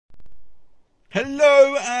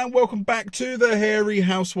Hello and welcome back to the Hairy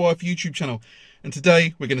Housewife YouTube channel. And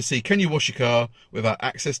today we're going to see, can you wash your car without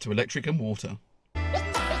access to electric and water?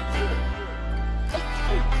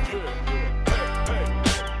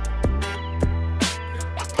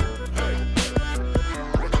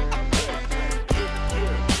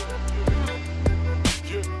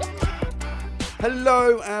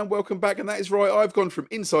 Hello and welcome back, and that is right, I've gone from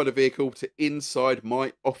inside a vehicle to inside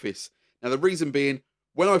my office. Now the reason being,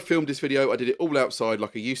 when I filmed this video I did it all outside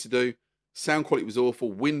like I used to do. Sound quality was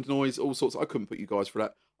awful, wind noise, all sorts. I couldn't put you guys for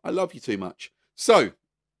that. I love you too much. So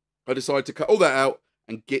I decided to cut all that out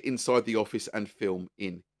and get inside the office and film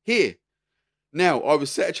in here. Now I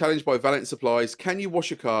was set a challenge by Valiant Supplies. Can you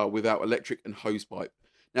wash a car without electric and hose pipe?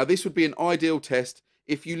 Now this would be an ideal test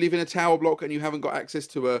if you live in a tower block and you haven't got access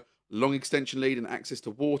to a long extension lead and access to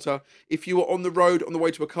water, if you were on the road on the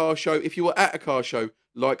way to a car show, if you were at a car show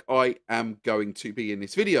like I am going to be in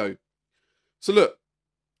this video. So look,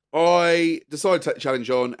 I decided to take the challenge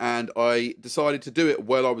on and I decided to do it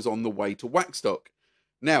while I was on the way to Waxstock.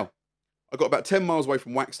 Now, I got about 10 miles away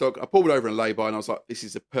from Waxstock. I pulled over in a lay-by and I was like, this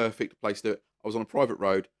is the perfect place to do it. I was on a private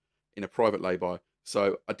road in a private lay-by.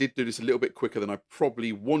 So I did do this a little bit quicker than I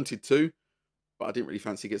probably wanted to, but I didn't really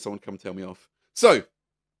fancy get someone to come tell me off. So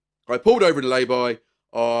I pulled over in a lay-by,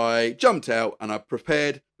 I jumped out and I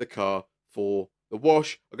prepared the car for the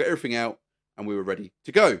wash. I got everything out and we were ready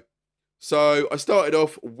to go. So I started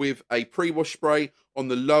off with a pre-wash spray on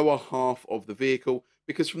the lower half of the vehicle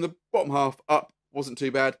because from the bottom half up wasn't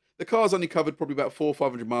too bad. The car's only covered probably about 400 or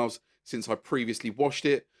 500 miles since I previously washed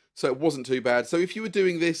it, so it wasn't too bad. So if you were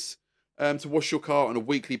doing this to wash your car on a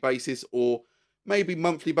weekly basis or maybe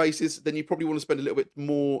monthly basis, then you probably want to spend a little bit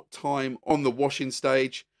more time on the washing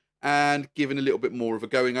stage and giving a little bit more of a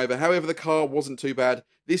going over. However, the car wasn't too bad.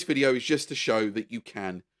 This video is just to show that you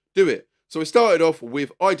can do it. So I started off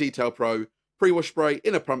with iDetail Pro pre-wash spray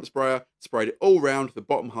in a pump sprayer, sprayed it all around the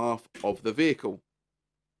bottom half of the vehicle.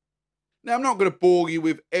 Now, I'm not going to bore you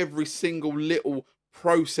with every single little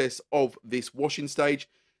process of this washing stage.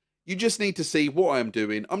 You just need to see what I am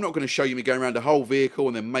doing. I'm not going to show you me going around the whole vehicle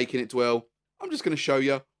and then making it dwell. I'm just going to show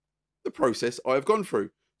you the process I have gone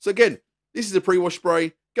through. So again, this is a pre-wash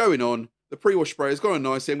spray going on. The pre-wash spray has gone on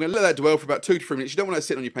nicely. I'm going to let that dwell for about 2 to 3 minutes. You don't want that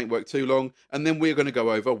sitting on your paintwork too long. And then we're going to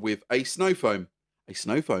go over with a snow foam. A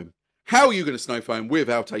snow foam. How are you going to snow foam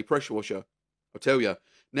without a pressure washer? I'll tell you.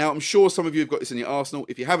 Now, I'm sure some of you have got this in your arsenal.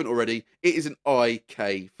 If you haven't already, it is an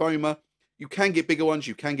IK foamer. You can get bigger ones.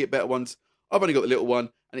 You can get better ones. I've only got the little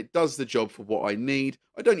one, and it does the job for what I need.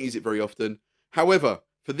 I don't use it very often. However,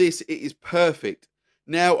 for this, it is perfect.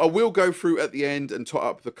 Now, I will go through at the end and tot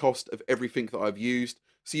up the cost of everything that I've used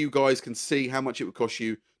so you guys can see how much it would cost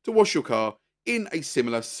you to wash your car in a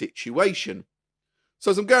similar situation.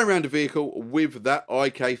 So as I'm going around the vehicle with that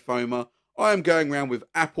IK foamer, I am going around with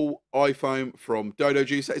Apple iFoam from Dodo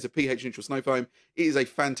Juice. That is a pH neutral snow foam. It is a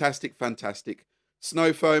fantastic, fantastic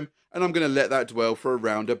snow foam, and I'm going to let that dwell for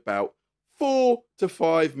around about 4 to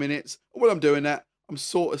 5 minutes. And while I'm doing that, I'm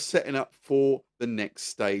sort of setting up for the next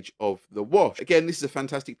stage of the wash. Again, this is a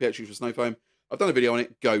fantastic pH neutral snow foam. I've done a video on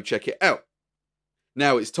it. Go check it out.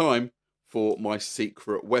 Now it's time for my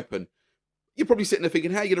secret weapon. You're probably sitting there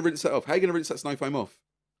thinking, how are you going to rinse that off? How are you going to rinse that snow foam off?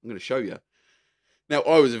 I'm going to show you. Now,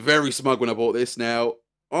 I was very smug when I bought this. Now,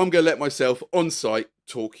 I'm going to let myself on site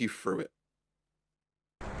talk you through it.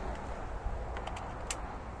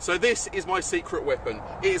 So this is my secret weapon.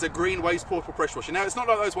 It is a Greenworks portable pressure washer. Now, it's not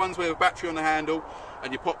like those ones where you have a battery on the handle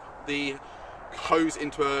and you pop the hose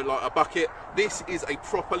into like a bucket. This is a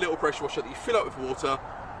proper little pressure washer that you fill up with water.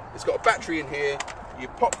 It's got a battery in here. You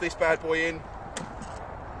pop this bad boy in,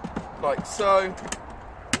 like so.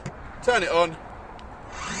 Turn it on,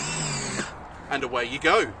 and away you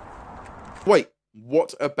go. Wait,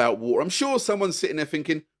 what about water? I'm sure someone's sitting there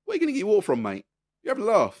thinking, where are you going to get your water from, mate? You're having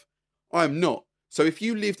a laugh. I am not. So if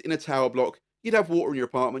you lived in a tower block, you'd have water in your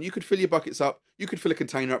apartment. You could fill your buckets up, you could fill a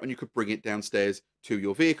container up, and you could bring it downstairs to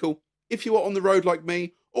your vehicle. If you are on the road like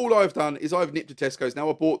me, all I've done is I've nipped to Tesco's. Now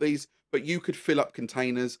I bought these, but you could fill up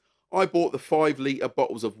containers. I bought the 5-litre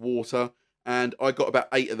bottles of water, and I got about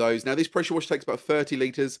 8 of those. Now this pressure wash takes about 30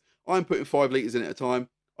 litres. I'm putting 5 litres in at a time.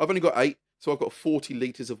 I've only got 8, so I've got 40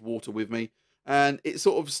 litres of water with me. And it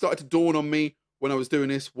sort of started to dawn on me when I was doing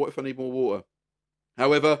this, what if I need more water?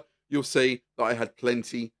 However, you'll see that I had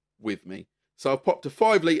plenty with me. So I've popped a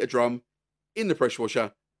 5-litre drum in the pressure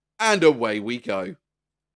washer, and away we go.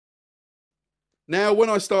 Now, when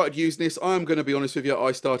I started using this, I'm going to be honest with you,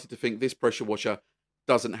 I started to think this pressure washer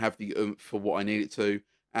doesn't have the oomph for what I need it to.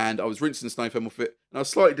 and I was rinsing the snow foam off it, and I was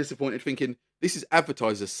slightly disappointed, thinking this is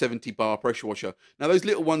advertised as 70 bar pressure washer. Now those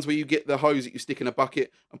little ones where you get the hose that you stick in a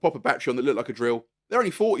bucket and pop a battery on that look like a drill, they're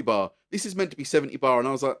only 40 bar. This is meant to be 70 bar, and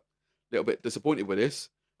I was like a little bit disappointed with this.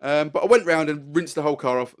 But I went round and rinsed the whole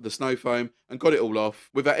car off the snow foam and got it all off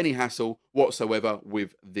without any hassle whatsoever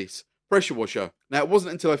with this pressure washer. Now, it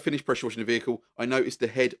wasn't until I finished pressure washing the vehicle I noticed the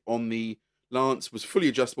head on the lance was fully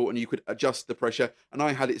adjustable and you could adjust the pressure, and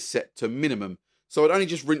I had it set to minimum. So I'd only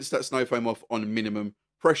just rinsed that snow foam off on minimum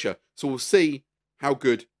pressure. So we'll see how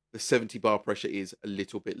good the 70 bar pressure is a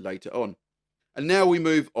little bit later on. And now we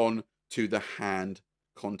move on to the hand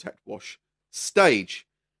contact wash stage.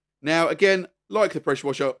 Now, again, like the pressure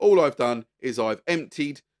washer, all I've done is I've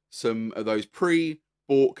emptied some of those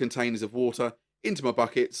pre-bought containers of water into my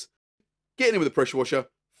buckets, getting in with the pressure washer,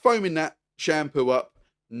 foaming that shampoo up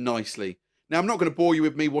nicely. Now, I'm not going to bore you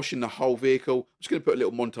with me washing the whole vehicle. I'm just going to put a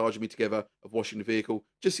little montage of me together of washing the vehicle,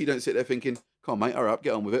 just so you don't sit there thinking, come on, mate, hurry up,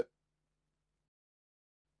 get on with it.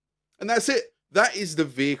 And that's it. That is the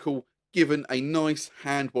vehicle given a nice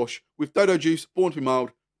hand wash with Dodo Juice, Born to be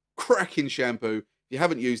Mild, cracking shampoo. If you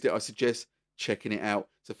haven't used it, I suggest checking it out.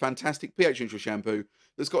 It's a fantastic pH neutral shampoo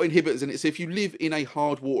that's got inhibitors in it. So if you live in a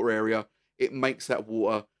hard water area, it makes that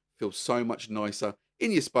water feel so much nicer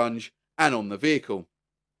in your sponge and on the vehicle.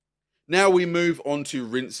 Now we move on to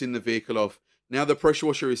rinsing the vehicle off. Now the pressure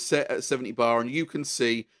washer is set at 70 bar, and you can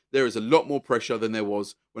see there is a lot more pressure than there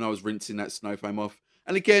was when I was rinsing that snow foam off.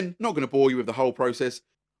 And again, not going to bore you with the whole process.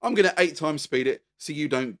 I'm going to 8 times speed it so you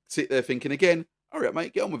don't sit there thinking again, hurry up,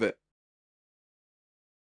 mate, get on with it.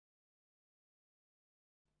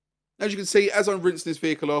 As you can see, as I'm rinsing this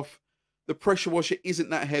vehicle off, the pressure washer isn't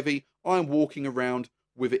that heavy. I'm walking around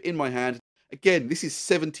with it in my hand. Again, this is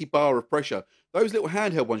 70 bar of pressure. Those little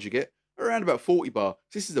handheld ones you get are around about 40 bar.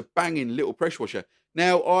 So this is a banging little pressure washer.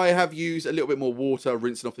 Now, I have used a little bit more water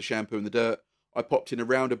rinsing off the shampoo and the dirt. I popped in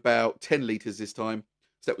around about 10 litres this time.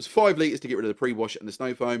 So that was 5 litres to get rid of the pre-wash and the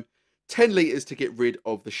snow foam, 10 litres to get rid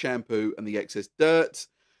of the shampoo and the excess dirt.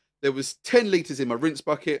 There was 10 litres in my rinse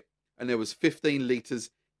bucket, and there was 15 litres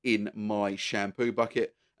in my shampoo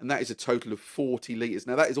bucket, and that is a total of 40 litres.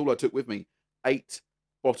 Now, that is all I took with me, 8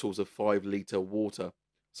 bottles of 5 litre water.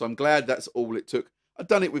 So I'm glad that's all it took. I've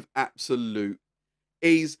done it with absolute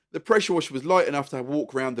ease. The pressure washer was light enough to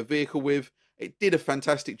walk around the vehicle with. It did a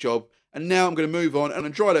fantastic job. And now I'm going to move on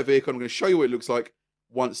and dry that vehicle. I'm going to show you what it looks like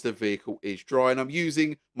once the vehicle is dry. And I'm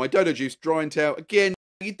using my Dodo Juice drying towel. Again,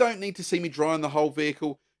 you don't need to see me drying the whole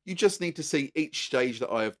vehicle. You just need to see each stage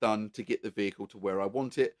that I have done to get the vehicle to where I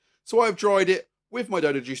want it. So I've dried it with my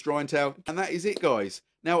Dodo Juice drying towel, and that is it, guys.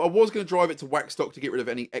 Now, I was going to drive it to wax stock to get rid of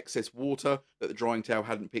any excess water that the drying towel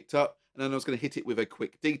hadn't picked up, and then I was going to hit it with a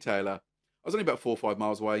quick detailer. I was only about 4 or 5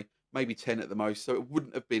 miles away, maybe 10 at the most, so it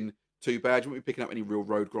wouldn't have been too bad. You wouldn't be picking up any real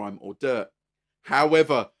road grime or dirt.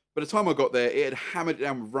 However, by the time I got there, it had hammered it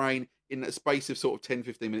down with rain in a space of sort of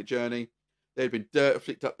 10-15 minute journey. There had been dirt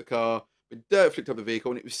flicked up the car, been dirt flicked up the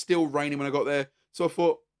vehicle, and it was still raining when I got there. So I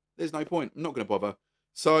thought, there's no point. I'm not going to bother.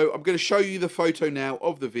 So I'm going to show you the photo now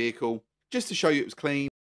of the vehicle, just to show you it was clean.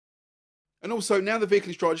 And also, now the vehicle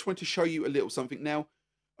is dry, I just want to show you a little something now.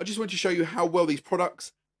 I just want to show you how well these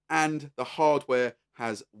products and the hardware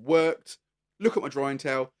has worked. Look at my drying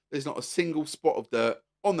towel. There's not a single spot of dirt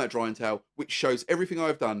on that drying towel, which shows everything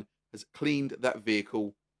I've done has cleaned that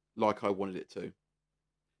vehicle like I wanted it to.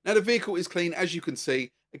 Now, the vehicle is clean, as you can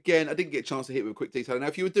see. Again, I didn't get a chance to hit it with a quick detailer. Now,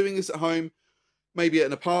 if you were doing this at home, maybe at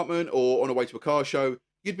an apartment or on a way to a car show,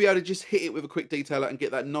 you'd be able to just hit it with a quick detailer and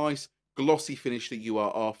get that nice glossy finish that you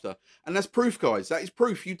are after. And that's proof, guys. That is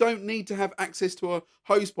proof. You don't need to have access to a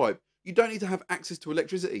hose pipe. You don't need to have access to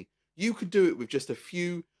electricity. You could do it with just a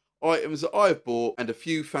few items that I've bought and a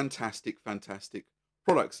few fantastic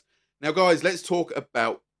products. Now, guys, let's talk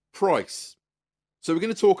about price. So we're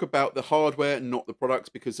going to talk about the hardware, not the products,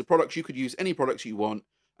 because the products, you could use any products you want,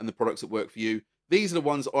 and the products that work for you, these are the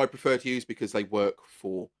ones I prefer to use because they work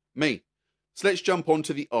for me. So let's jump on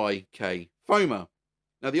to the IK Foamer.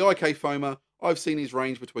 Now, the IK Foamer, I've seen these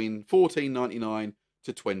range between £14.99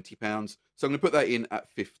 to £20. So I'm going to put that in at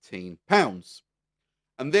 £15.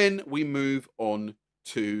 And then we move on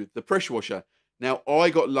to the pressure washer. Now, I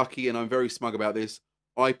got lucky, and I'm very smug about this.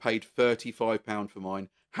 I paid £35 for mine.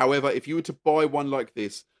 However, if you were to buy one like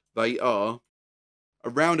this, they are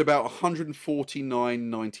around about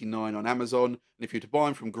 £149.99 on Amazon. And if you're to buy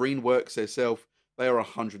them from Greenworks themselves, they are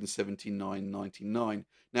 £179.99.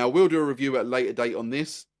 Now, we'll do a review at a later date on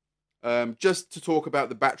this, just to talk about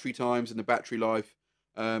the battery times and the battery life,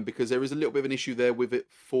 because there is a little bit of an issue there with it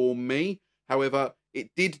for me. However, it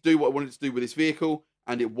did do what I wanted to do with this vehicle,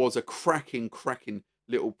 and it was a cracking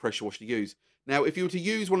little pressure washer to use. Now, if you were to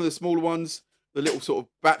use one of the smaller ones, the little sort of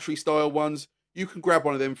battery style ones, you can grab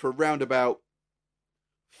one of them for around about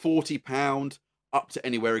 £40 up to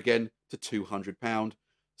anywhere again to £200.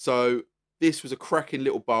 So this was a cracking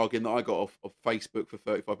little bargain that I got off of Facebook for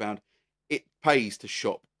 £35. It pays to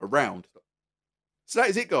shop around. So that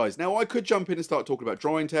is it, guys. Now, I could jump in and start talking about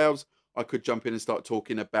drying towels. I could jump in and start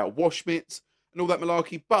talking about wash mitts and all that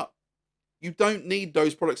malarkey, but you don't need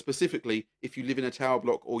those products specifically if you live in a tower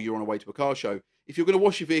block or you're on a way to a car show. If you're going to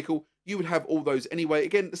wash your vehicle, you would have all those anyway.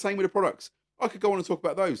 Again, the same with the products. I could go on and talk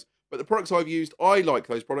about those, but the products I've used, I like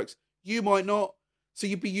those products. You might not, so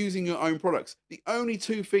you'd be using your own products. The only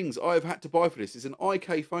two things I've had to buy for this is an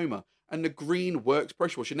IK foamer and the Greenworks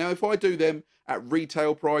pressure washer. Now, if I do them at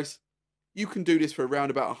retail price, you can do this for around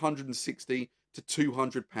about 160 to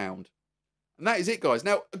 £200. And that is it, guys.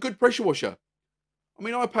 Now, a good pressure washer. I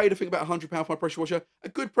mean, I paid, I think, about £100 for my pressure washer. A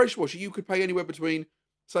good pressure washer, you could pay anywhere between,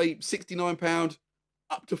 say, £69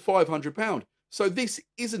 up to £500. So this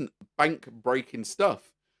isn't bank-breaking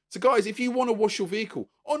stuff. So, guys, if you want to wash your vehicle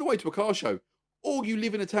on the way to a car show, or you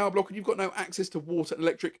live in a tower block and you've got no access to water and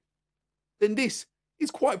electric, then this is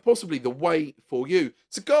quite possibly the way for you.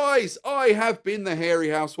 So, guys, I have been the Hairy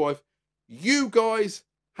Housewife. You guys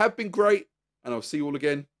have been great, and I'll see you all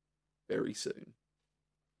again very soon.